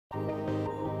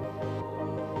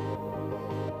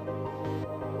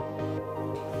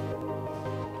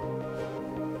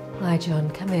Hi John,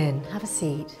 come in, have a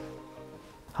seat.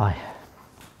 Hi.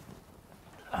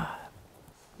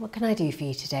 What can I do for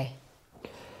you today?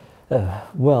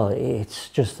 Well, it's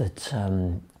just that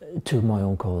two of my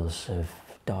uncles have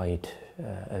died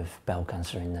of bowel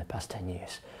cancer in the past 10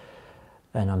 years.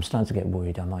 And I'm starting to get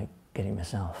worried I might get it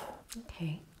myself.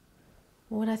 Okay.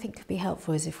 Well, what I think could be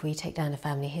helpful is if we take down a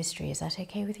family history. Is that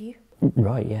okay with you?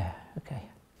 Right, yeah, okay.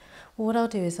 Well, what I'll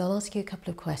do is I'll ask you a couple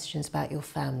of questions about your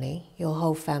family, your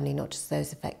whole family, not just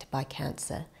those affected by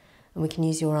cancer. And we can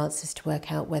use your answers to work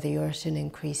out whether you're at an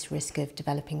increased risk of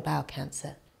developing bowel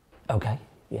cancer. Okay,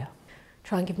 yeah.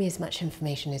 Try and give me as much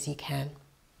information as you can.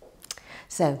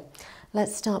 So,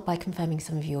 let's start by confirming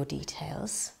some of your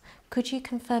details. Could you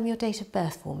confirm your date of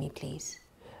birth for me, please?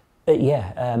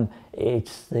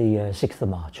 It's the 6th of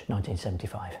March,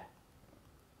 1975.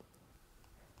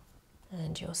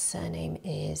 And your surname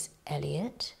is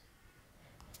Elliot.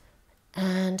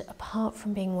 And apart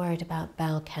from being worried about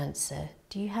bowel cancer,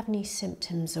 do you have any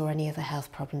symptoms or any other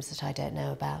health problems that I don't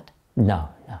know about? No,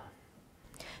 no.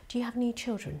 Do you have any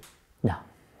children? No.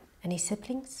 Any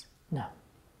siblings? No.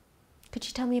 Could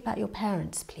you tell me about your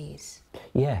parents, please?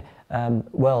 Yeah,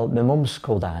 well, my mum's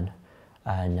called Anne,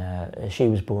 and she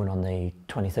was born on the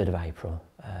 23rd of April,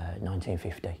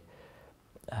 1950.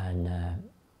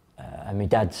 And my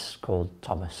dad's called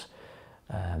Thomas.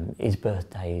 His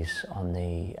birthday's on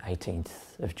the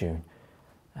 18th of June,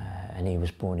 and he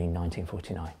was born in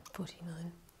 1949.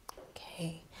 49.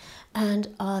 Okay.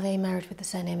 And are they married with the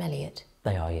surname Elliot?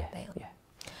 They are, yeah. They are. Yeah.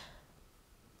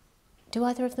 Do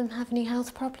either of them have any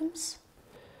health problems?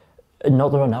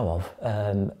 Not that I know of.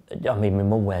 I mean, my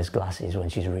mum wears glasses when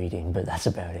she's reading, but that's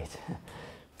about it.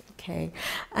 Okay.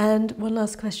 And one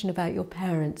last question about your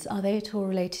parents. Are they at all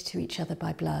related to each other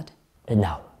by blood?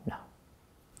 No, no.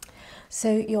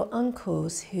 So your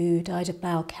uncles who died of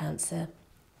bowel cancer,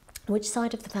 which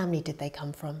side of the family did they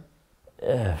come from?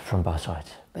 From both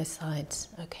sides. Both sides,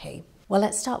 okay. Well,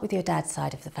 let's start with your dad's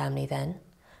side of the family then.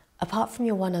 Apart from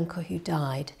your one uncle who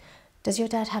died, does your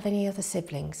dad have any other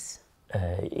siblings?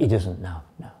 He doesn't, no,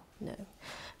 no. No.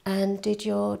 And did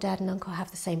your dad and uncle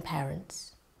have the same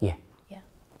parents? Yeah. Yeah.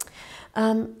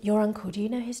 Your uncle, do you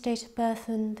know his date of birth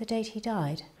and the date he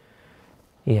died?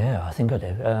 Yeah, I think I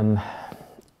do.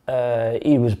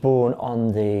 He was born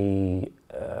on the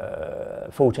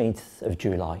 14th of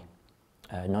July,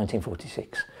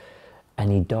 1946,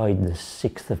 and he died the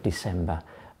 6th of December,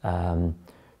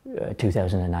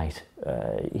 2008.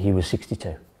 He was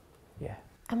 62, yeah.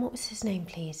 And what was his name,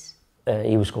 please?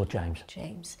 He was called James.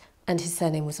 James. And his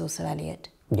surname was also Elliot?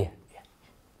 Yeah, yeah.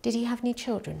 Did he have any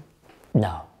children?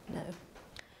 No. No.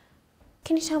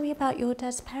 Can you tell me about your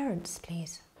dad's parents,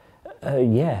 please?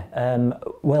 Yeah,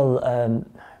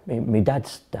 my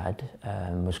dad's dad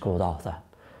was called Arthur.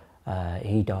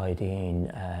 He died in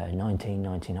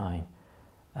 1999.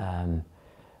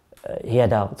 He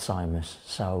had Alzheimer's,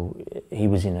 so he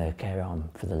was in a care home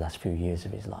for the last few years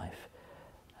of his life.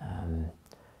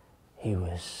 He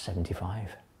was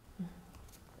 75.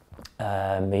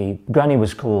 My granny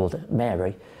was called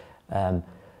Mary.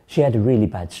 She had a really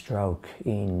bad stroke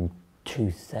in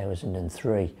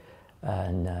 2003,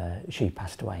 and she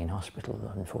passed away in hospital,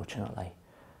 unfortunately.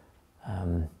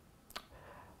 I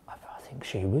think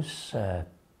she was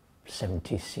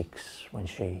 76 when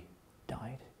she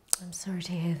died. I'm sorry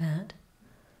to hear that.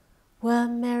 Were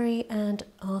Mary and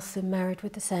Arthur married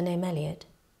with the surname Elliot?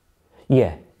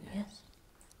 Yeah. Yes.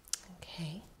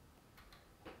 Okay.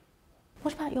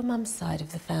 What about your mum's side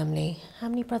of the family? How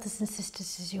many brothers and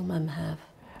sisters does your mum have?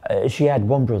 She had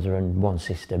one brother and one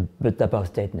sister, but they're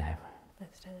both dead now.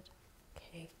 Both dead.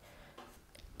 Okay.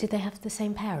 Did they have the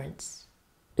same parents?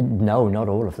 No, not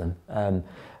all of them.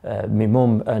 My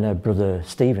mum and her brother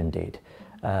Stephen did,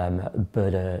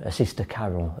 but a sister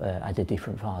Carol had a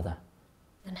different father.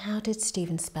 And how did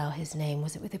Stephen spell his name?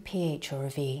 Was it with a PH or a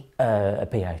V? A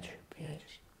PH.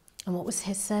 PH. And what was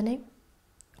his surname?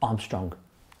 Armstrong.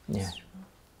 Yeah.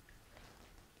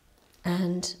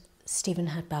 And Stephen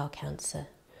had bowel cancer.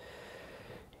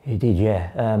 He did,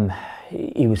 yeah.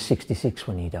 He was 66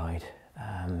 when he died.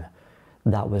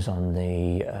 That was on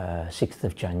the 6th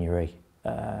of January,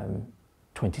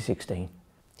 2016.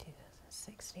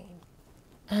 2016.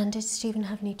 And did Stephen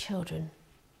have any children?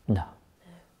 No.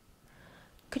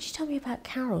 Could you tell me about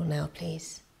Carol now,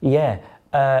 please? Yeah,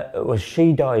 well,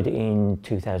 she died in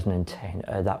 2010.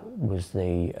 That was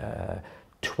the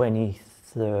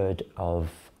 23rd of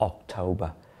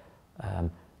October.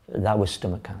 That was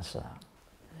stomach cancer.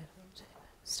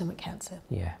 Stomach cancer?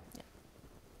 Yeah.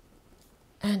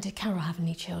 And did Carol have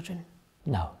any children?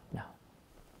 No, no.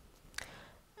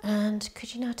 And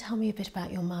could you now tell me a bit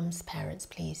about your mum's parents,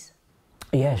 please?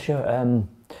 Yeah, sure.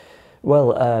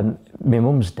 Well, my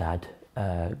mum's dad,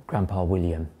 Grandpa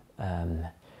William,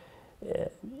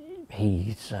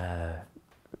 he's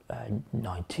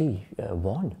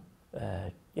 91.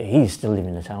 He's still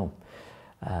living at home.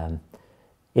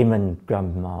 Him and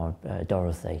Grandma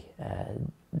Dorothy,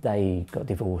 they got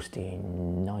divorced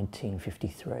in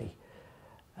 1953.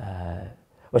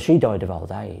 Well, she died of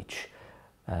old age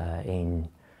in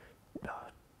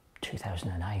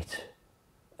 2008.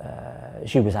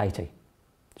 She was 80.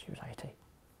 She was 80.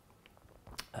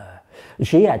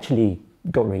 She actually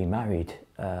got remarried.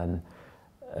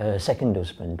 Her second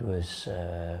husband was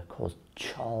called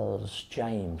Charles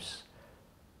James,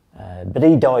 but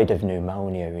he died of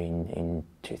pneumonia in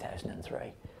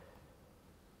 2003.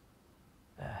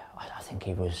 I think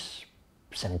he was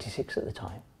 76 at the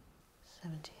time.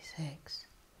 76.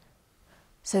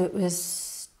 So it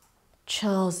was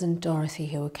Charles and Dorothy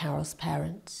who were Carol's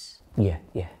parents? Yeah.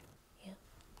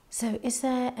 So is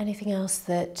there anything else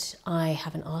that I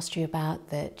haven't asked you about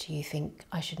that you think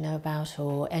I should know about,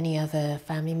 or any other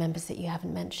family members that you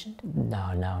haven't mentioned?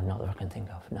 No, not that I can think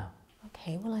of, no.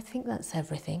 Okay, well, I think that's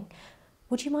everything.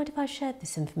 Would you mind if I shared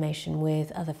this information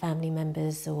with other family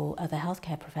members or other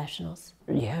healthcare professionals?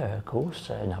 Yeah, of course,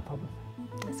 no problem.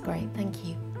 That's great, thank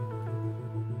you.